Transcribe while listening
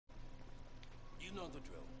You know the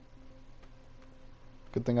drill.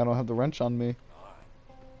 Good thing I don't have the wrench on me.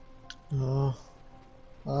 Oh.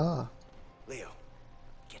 Ah. Leo,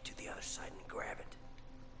 get to the other side and grab it.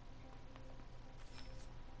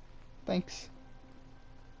 Thanks.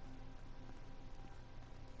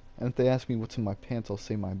 And if they ask me what's in my pants, I'll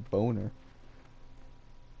say my boner.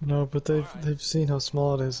 No, but they've seen how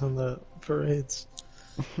small it is on the parades.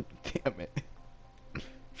 Damn it.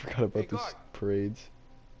 Forgot about these parades.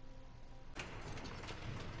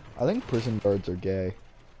 I think prison guards are gay.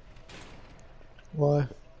 Why?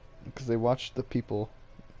 Because they watch the people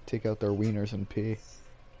take out their wieners and pee.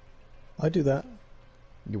 I do that.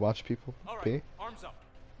 You watch people pee? Arms up.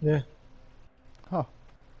 Yeah. Huh.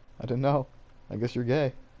 I didn't know. I guess you're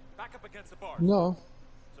gay. Back up against the bar. No.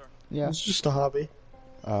 Sir. Yeah. It's just a hobby.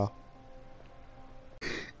 Oh.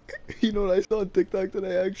 You know what I saw on TikTok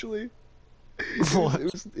today, actually? What?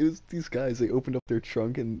 It was these guys, they opened up their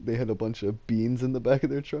trunk and they had a bunch of beans in the back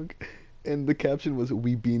of their trunk. And the caption was,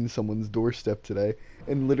 "We beaned someone's doorstep today."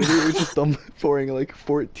 And literally it was just them pouring like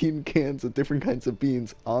 14 cans of different kinds of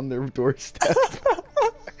beans on their doorstep.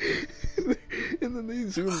 And then they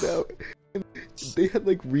zoomed out. And they had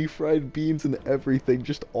like refried beans and everything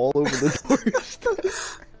just all over the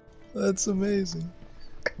doorstep. That's amazing.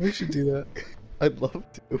 We should do that. I'd love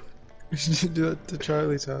to. We should do it to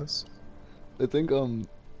Charlie's house. I think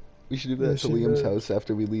we should do that to Liam's house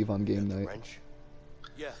after we leave on game night. Wrench?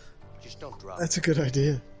 Yeah, just don't drop. That's a good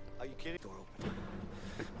idea. Are you kidding? Door open.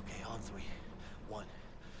 Okay, on three. 1,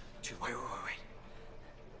 2. Wait.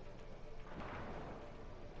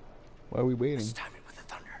 Why are we waiting? Let's time it with the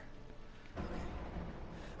thunder.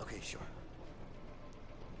 Okay, sure.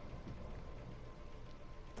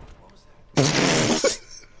 What was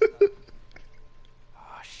that?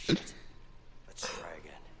 Oh shit. Let's try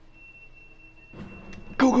again.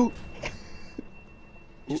 Go!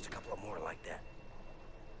 Just a couple of more like that.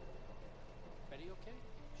 Betty okay?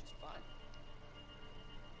 She's fine.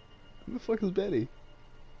 Who the fuck is Betty?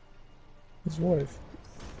 His wife.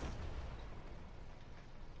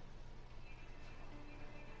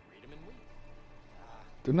 Read 'em and weep.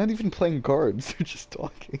 They're not even playing cards, they're just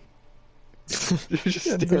talking. They're just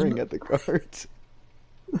staring at the cards.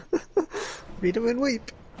 Read him and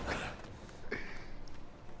weep.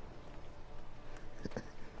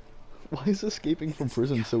 Why is escaping from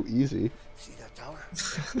prison so easy? See that tower?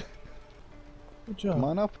 Good job. Come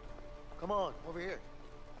on up. Come on, over here.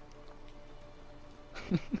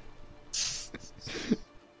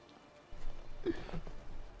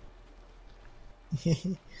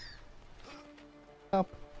 Up.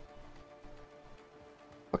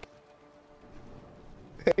 Okay.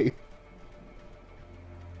 Hey.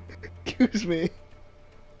 Excuse me.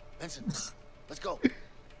 Vincent, let's go.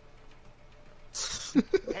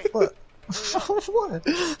 What? What?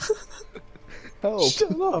 Help. Shut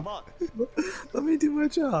Come up. on. Let me do my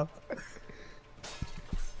job.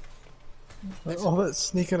 All that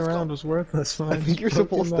sneaking around was worthless when I think you're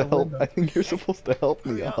broke in supposed to that help. window. I think you're supposed to help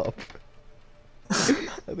me up.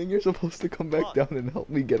 I think you're supposed to come back down and help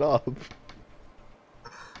me get up.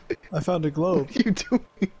 I found a globe. What are you doing?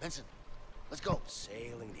 Vincent, let's go.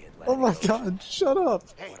 Sailing the Atlantic Oh my Ocean. god, shut up!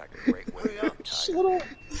 Hey, what a great way to go, Shut up!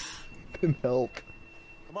 Then help.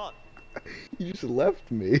 Come on. You just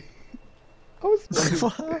left me. I was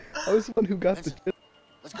the one who got the Vincent,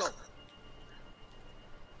 let's go.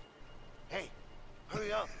 Hey,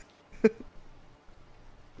 hurry up.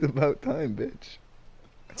 About time, bitch.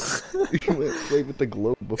 You went play with the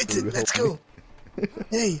globe before you Let's helped go!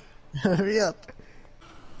 Hey, hurry up!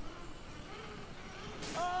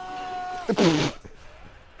 me.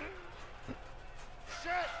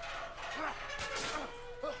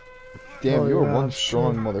 Damn, Oh, you're yeah, one I'm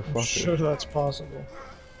strong sure- motherfucker. I'm sure that's possible.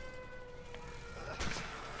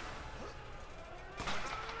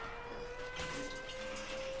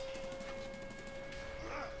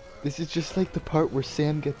 This is just like the part where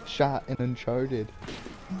Sam gets shot in Uncharted.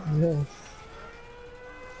 Yeah.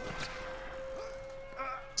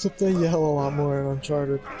 Except they yell a lot more in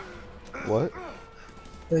Uncharted. What?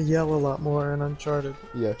 They yell a lot more in Uncharted.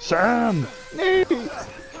 Yeah. Sam! Nate!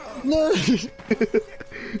 No!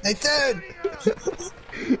 Nathan!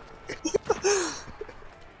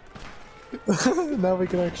 Now we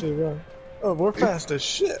can actually run. Oh, we're fast as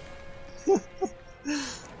shit! Look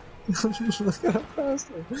at how fast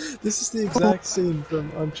we are. This is the exact scene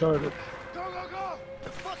from Uncharted. Go, go, go! The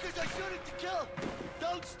fuckers are shooting to kill!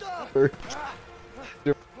 Don't stop! Or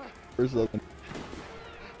something.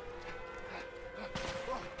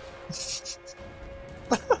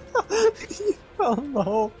 You fell in the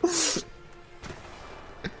hole.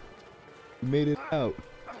 You made it out.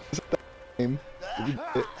 Is that the game? Did you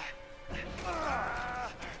get it?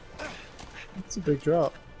 It's a big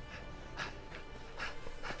drop.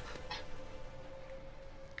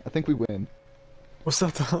 I think we win. Was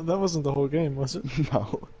that that wasn't the whole game, was it?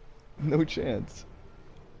 No. No chance.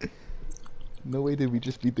 No way did we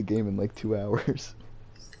just beat the game in like 2 hours.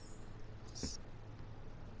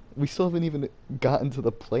 We still haven't even gotten to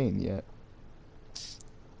the plane yet.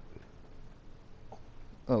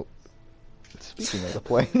 Oh. Speaking of the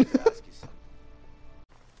plane.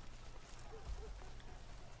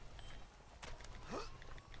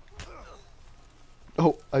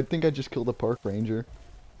 Oh, I think I just killed a park ranger.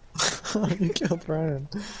 You killed Ryan.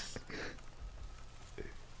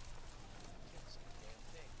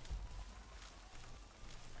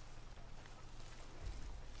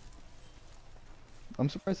 I'm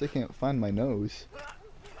surprised I can't find my nose.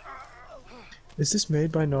 Is this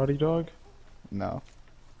made by Naughty Dog? No.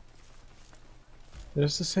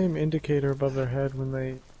 There's the same indicator above their head when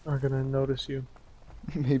they are gonna notice you.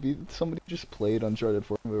 Maybe somebody just played Uncharted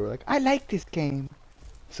 4 and we were like, I like this game.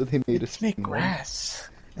 So they made Let's us make grass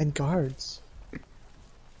and guards.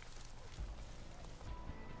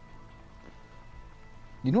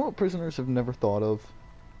 You know what prisoners have never thought of?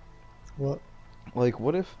 What? Like,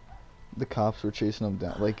 what if the cops were chasing them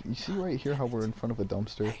down? Like, you see right here how we're in front of a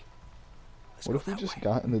dumpster? What if we just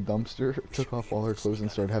got in the dumpster, took off all our clothes and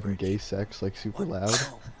started having gay sex, like, super loud?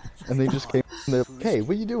 And they just came and they're like, hey,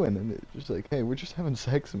 what are you doing? And they're just like, hey, we're just having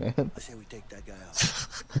sex, man. I say we take that guy out.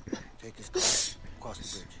 Take his car, cross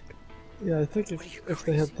the bridge. Yeah, I think if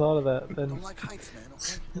they had thought of that, then Don't like heights, man,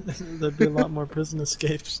 okay? there'd be a lot more prison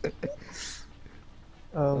escapes.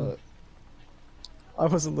 I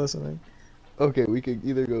wasn't listening. Okay, we could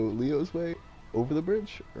either go Leo's way, over the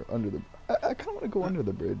bridge, or under the... I kind of want to go under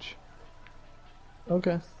the bridge.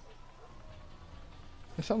 Okay.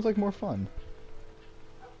 It sounds like more fun.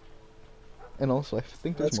 And also, I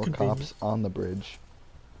think there's That's more convenient. cops on the bridge.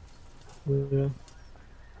 Yeah.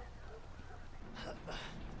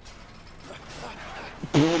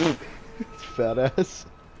 Fat ass.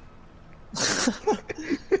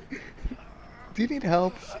 Do you need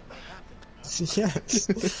help? Yes.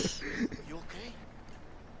 You okay?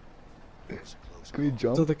 There's a close Can we call.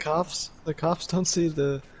 jump? So the cops don't see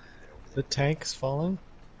the tanks falling?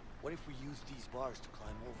 What if we use these bars to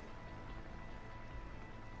climb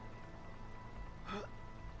over?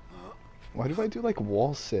 Why do I do like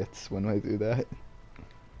wall sits when I do that?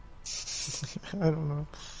 I don't know.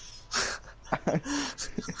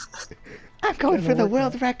 I'm going for the work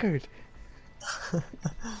world record.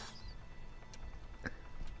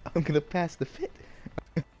 I'm gonna pass the fit.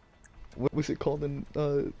 What was it called in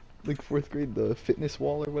like 4th grade? The fitness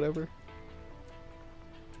wall or whatever?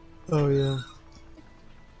 Oh yeah.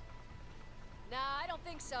 Nah, I don't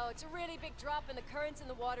think so. It's a really big drop and the currents in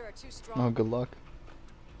the water are too Oh, strong. good luck.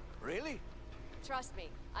 Really? Trust me,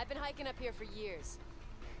 I've been hiking up here for years.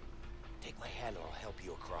 Take my hand and I'll help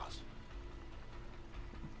you across.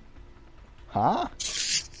 Huh?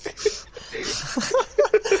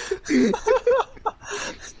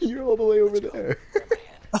 You're all the way over there. Grab my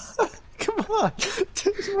hand. Come on,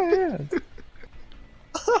 take my hand.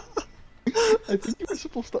 I think you were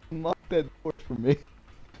supposed to unlock that door for me.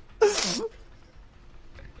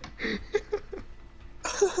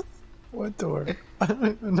 What door? I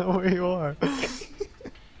don't even know where you are.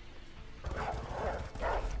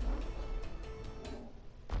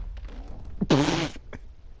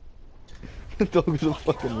 The dog was a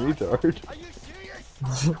fucking retard. Are you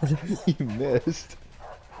serious? He missed.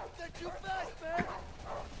 They're too fast, man.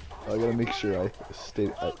 I gotta make sure I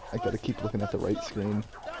stay. I gotta keep looking at the right screen.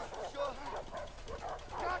 That's for sure.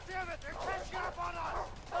 God damn it, they're catching up on us.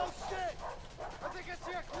 Oh shit. I think I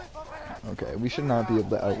see a cliff up ahead. Okay, we should not be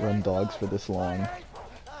able to outrun dogs for this long.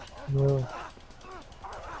 No.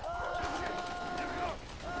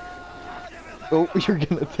 Oh, you're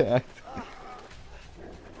getting attacked.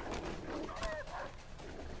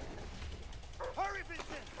 Hurry,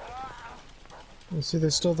 Vincent. You see, they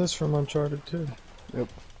stole this from Uncharted too. Yep.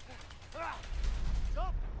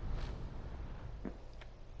 Jump.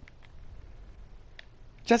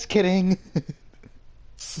 Just kidding.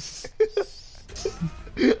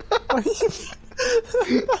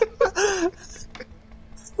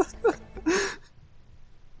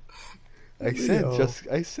 Leo.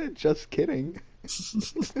 I said just kidding.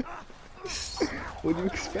 What do you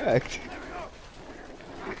expect?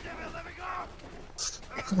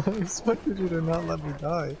 I expected you to not let me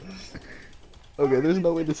die. Okay, there's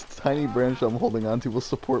no way this tiny branch I'm holding onto will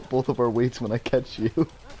support both of our weights when I catch you.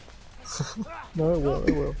 No, it will,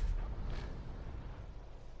 it will.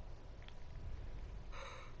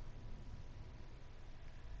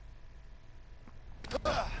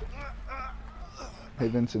 Hey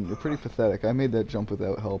Vincent, you're pretty pathetic. I made that jump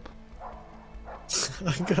without help.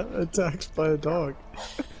 I got attacked by a dog.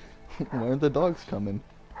 Why aren't the dogs coming?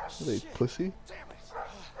 Are they pussy? Damn it.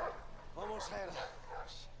 Almost had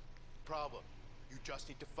a Problem. You just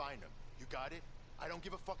need to find him. You got it? I don't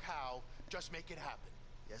give a fuck how. Just make it happen.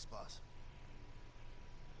 Yes, boss.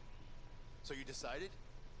 So you decided?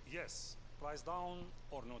 Yes. Price down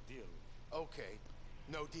or no deal. Okay.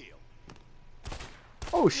 No deal.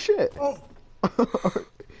 Oh shit! Oh.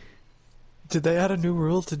 Did they add a new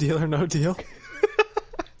rule to Deal or No Deal?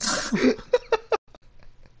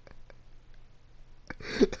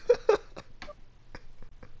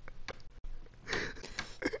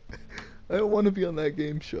 I don't want to be on that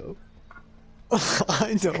game show.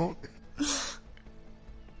 I don't.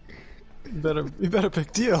 You better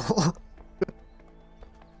pick Deal.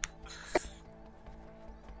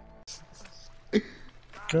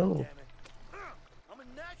 Go. I'm a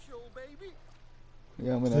natural, baby.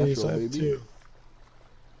 Yeah, I'm an Please, actual I have baby. two.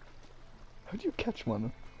 How'd you catch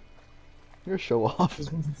one? You're a show off.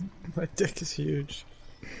 My dick is huge.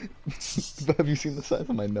 But have you seen the size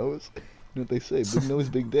of my nose? You know what they say, big nose,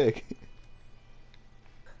 big dick.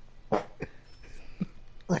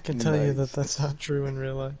 I can tell you that Nice. that's not true in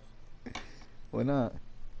real life. Why not?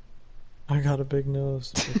 I got a big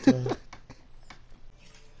nose, but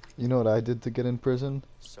You know what I did to get in prison?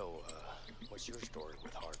 So, what's your story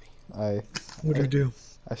with Harvey? what'd you do?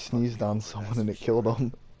 I sneezed on someone and it killed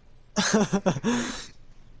them. Maybe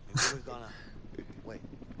we're gonna... Wait,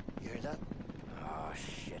 you hear that? Oh,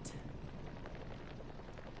 shit.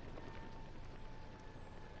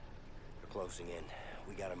 They're closing in.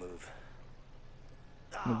 We gotta move.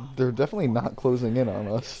 They're definitely not closing in on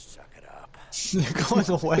us. Suck it up. You're going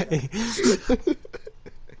away.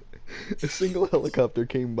 A single helicopter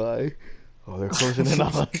came by. Oh, they're closing in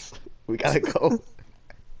on us. We gotta go.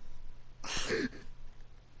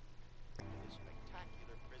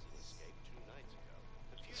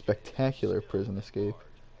 Spectacular prison escape.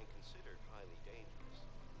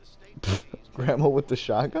 Grandma with the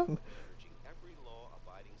shotgun?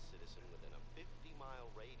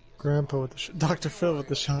 Grandpa with the Dr. Phil with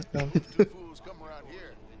the shotgun. Two fools come around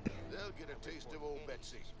here. They'll get a taste of old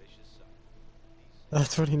Betsy.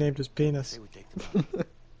 That's what he named his penis. Say we take them out.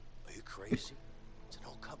 Are you crazy? It's an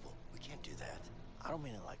old couple. We can't do that. I don't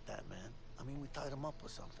mean it like that, man. I mean, we tied them up or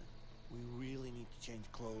something. We really need to change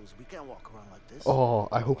clothes. We can't walk around like this. Oh,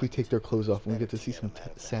 I hope we take their clothes off and we get to see some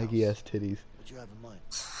saggy ass titties. What you have in mind?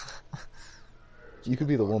 You could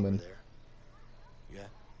be the woman. There. Yeah?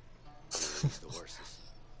 Release the horses.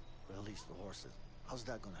 Release the horses. How's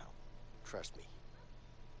that gonna help? Trust me.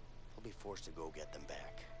 I'll be forced to go get them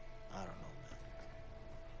back. I don't know,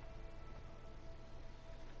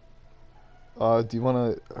 man. Do you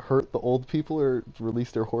want to hurt the old people or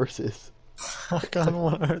release their horses? I kinda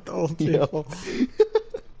wanna hurt the old Yeah. people.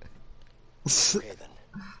 Okay, then.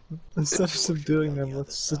 Instead of subduing them,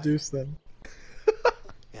 let's seduce them.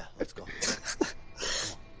 Yeah, let's go.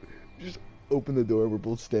 Just open the door, we're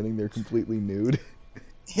both standing there completely nude.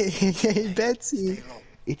 Hey, Betsy! Stay low.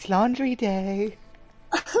 It's laundry day!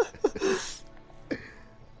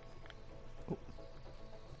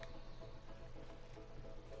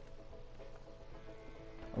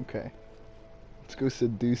 Okay. Let's go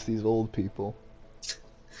seduce these old people.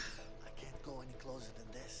 I can't go any closer than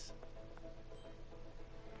this.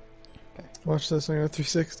 Watch this, I got a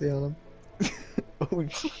 360 on him. Oh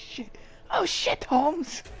shit! Oh shit,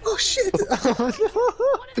 Holmes! Oh shit! Oh One of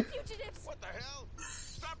the fugitives! What the hell?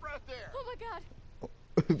 Stop right there. Oh my god.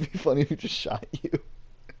 It'd be funny if he just shot you.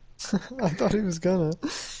 no! I thought he was gonna.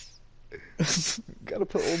 Gotta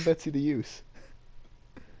put old Betsy to use.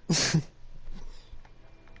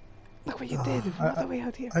 Look what you did! It's all the way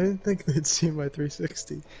out here. I didn't think they'd see my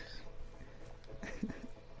 360.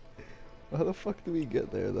 How the fuck do we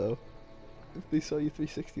get there, though? If they saw you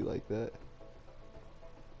 360 like that.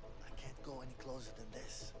 I can't go any closer than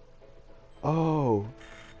this. Oh.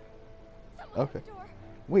 Someone Okay. at the door.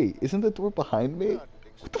 Wait, isn't the door behind me?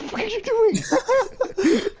 What the fuck are you doing?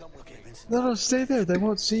 Okay, Vincent. No, stay there. They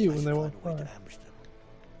won't see you when they Find walk a way by. to ambush them.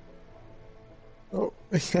 Oh,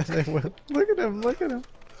 yeah, they will. Look at him, look at him.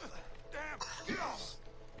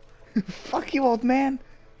 Fuck you, old man!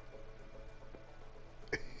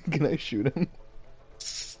 Can I shoot him?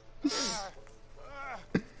 You're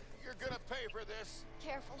gonna pay for this.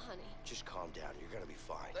 Careful, honey. Just calm down. You're gonna be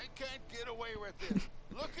fine. They can't get away with this.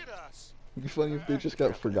 Look at us. It'd be funny if they just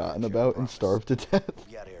got forgotten about and starved to death. We'll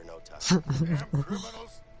be out of here in no time. Damn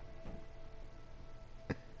criminals.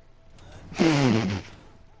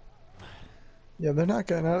 Yeah, they're not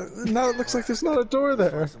getting out. Now it looks like there's not a door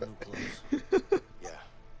there. Some new clothes. Yeah,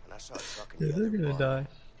 and I saw a truck in Yeah, the they're other gonna barn. die.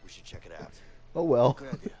 We should check it out. Oh well.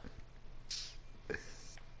 Good idea.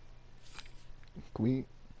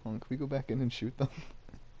 Can we go back in and shoot them?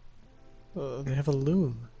 They have a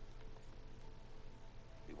loom.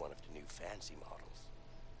 Be one of the new fancy models.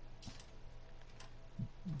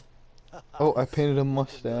 Oh, I painted a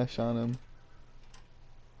mustache on him.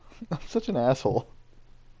 I'm such an asshole.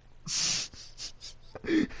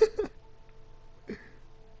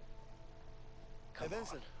 Hey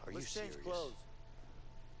Vincent, are you serious?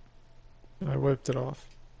 I wiped it off.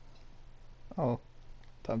 Oh,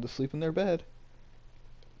 time to sleep in their bed.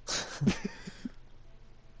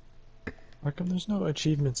 How come there's no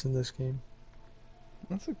achievements in this game?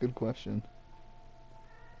 That's a good question.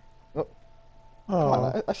 Oh, Oh, come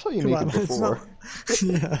on, I saw you come naked on, it's before. not...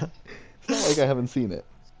 Yeah. It's not like I haven't seen it.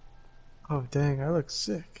 Oh, dang, I look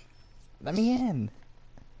sick. Let me in.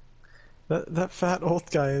 That fat old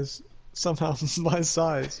guy is somehow my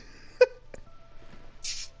size.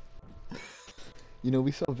 You know,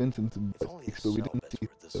 we saw Vincent's If only the butt, but we cell didn't beds see were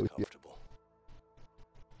this those yet. comfortable.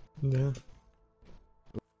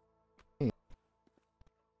 Yeah.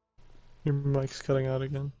 Your mic's cutting out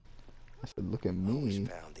again. I said, look at Always me.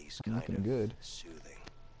 found these I'm kind looking of good. soothing.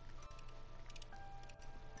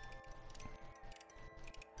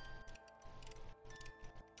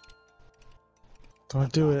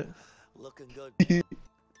 Don't do it. Looking good. Did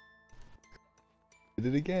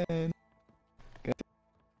it again.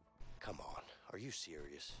 Come on, are you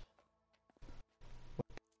serious?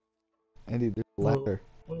 Andy, there's a Whoa. ladder.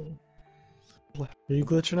 Whoa. Are you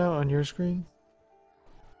glitching out on your screen?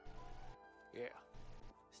 Yeah.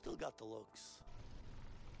 Still got the looks.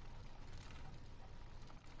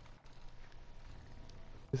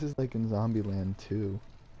 This is like in Zombieland 2.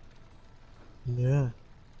 Yeah.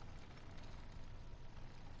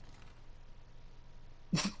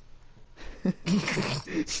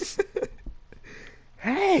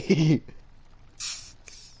 Hey!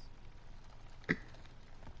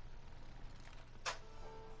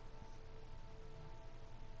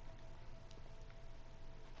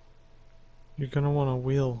 You're gonna want to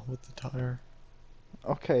wheel with the tire.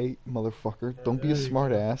 Okay, motherfucker. Don't be a There you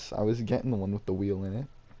smart go. ass. I was getting the one with the wheel in it.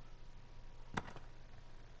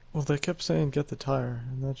 Well, they kept saying get the tire,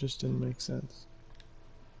 and that just didn't make sense.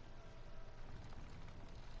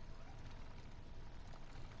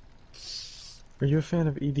 Are you a fan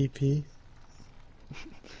of EDP?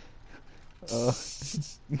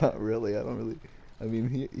 Not really. I don't really. I mean,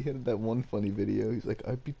 he had that one funny video. He's like,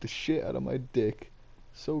 I beat the shit out of my dick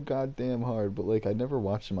so goddamn hard, but like, I never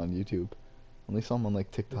watched him on YouTube. Only saw him on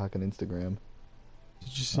like TikTok and Instagram.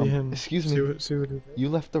 Did you see him? Excuse see me. what he did? You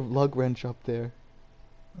left the lug wrench up there.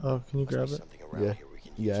 Oh, can you Must be grab it? something around Yeah. here we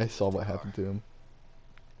can use Yeah, I to saw lift what the happened car. to him.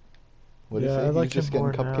 What did Yeah, he say? I He was like just him getting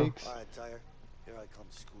more now. cupcakes? Alright, Tire. Here I come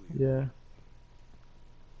to school you. Yeah.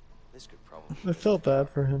 This could probably I felt bad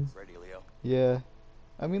for him. Ready, Leo? Yeah.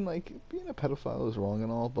 I mean, like, being a pedophile is wrong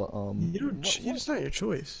and all, but, You don't. It's not your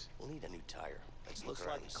choice. We'll need a new tire. Let's Looks look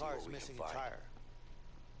around like and the see car what is we missing can a find. tire.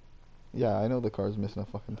 Yeah, I know the car's missing a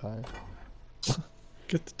fucking tire.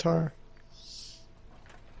 Get the tire.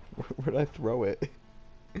 Where'd I throw it?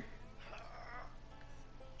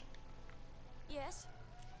 Yes?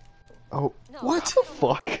 Oh, No. What I the don't know.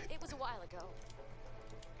 fuck? It was a while ago.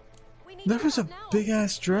 We need There your was a help now. big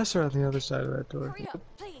ass dresser on the other side of that door. Hurry up,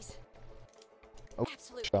 please. Oh,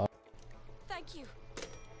 Absolutely. shot. Thank you.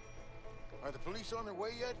 Are the police on their way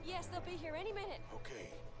yet? Yes, they'll be here any minute. Okay,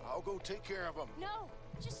 I'll go take care of them. No,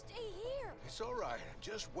 just stay here. It's all right.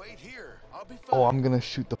 Just wait here. I'll be fine. Oh, I'm gonna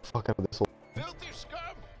shoot the fuck out of this. Filthy scum!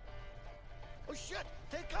 Oh shit!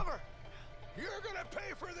 Take cover! You're gonna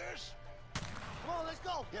pay for this! Come on, let's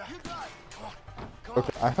go! Yeah. You drive! Come on! Come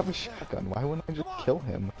Okay, I have a shotgun. Why wouldn't I just Come on. kill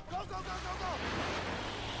him? on! Go, go, go, go, go!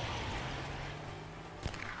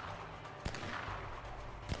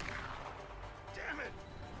 Damn it!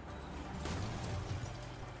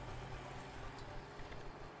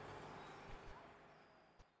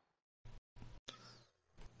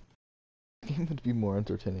 The game would be more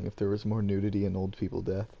entertaining if there was more nudity and old people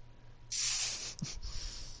death.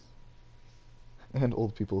 And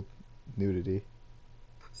old people nudity.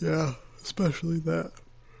 Yeah, especially that.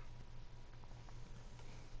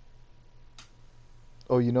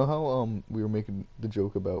 Oh, you know how we were making the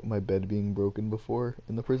joke about my bed being broken before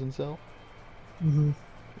in the prison cell? Mhm.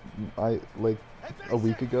 I like a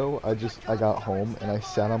week ago, I got home and I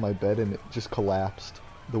sat on my bed and it just collapsed.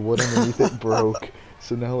 The wood underneath it broke.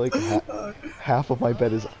 So now like half of my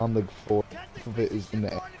bed is on the floor, half of it is in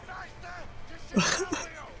the air.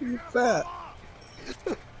 You fat.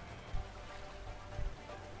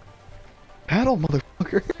 Paddle,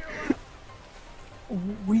 motherfucker!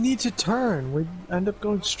 We need to turn. We'd end up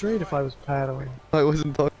going straight if I was paddling. I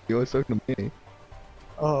wasn't talking to you, I was talking to me.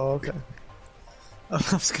 Oh, okay. I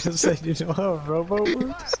was gonna say, do you know how a rowboat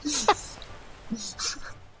works?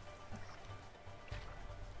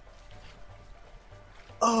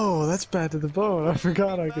 Oh, that's bad to the bone. I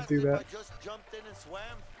forgot I could do that. I just jumped in and swam.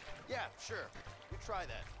 Yeah, sure. We try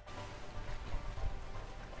that.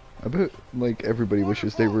 I bet, like, everybody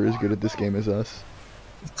wishes they were as good at this game as us.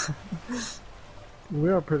 We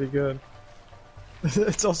are pretty good.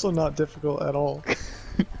 It's also not difficult at all. We're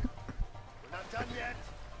not done yet.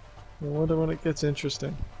 I wonder when it gets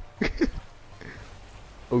interesting.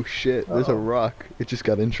 Oh shit, there's a rock. It just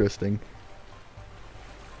got interesting.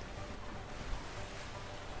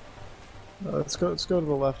 Let's go to the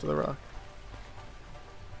left of the rock.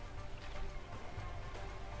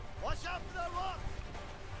 Watch out for that rock!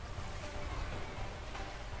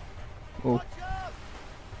 Oh, Watch out!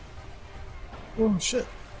 Oh shit.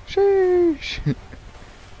 sheesh!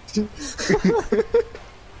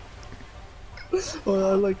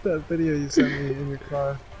 Oh, I like that video you sent me in your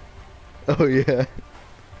car. Oh yeah.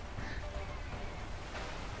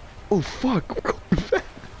 Oh fuck! We're going fast.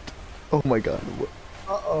 Oh my god. What?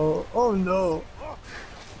 Uh-oh. Oh no.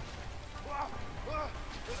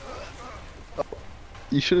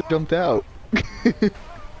 You should have jumped out.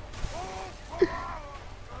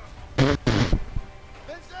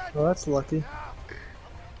 Well, that's lucky.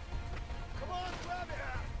 Come on, grab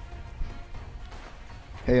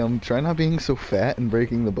it. Hey, try not being so fat and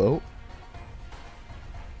breaking the boat.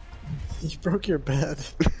 You broke your bed.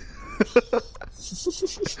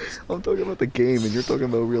 I'm talking about the game and you're talking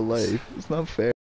about real life. It's not fair.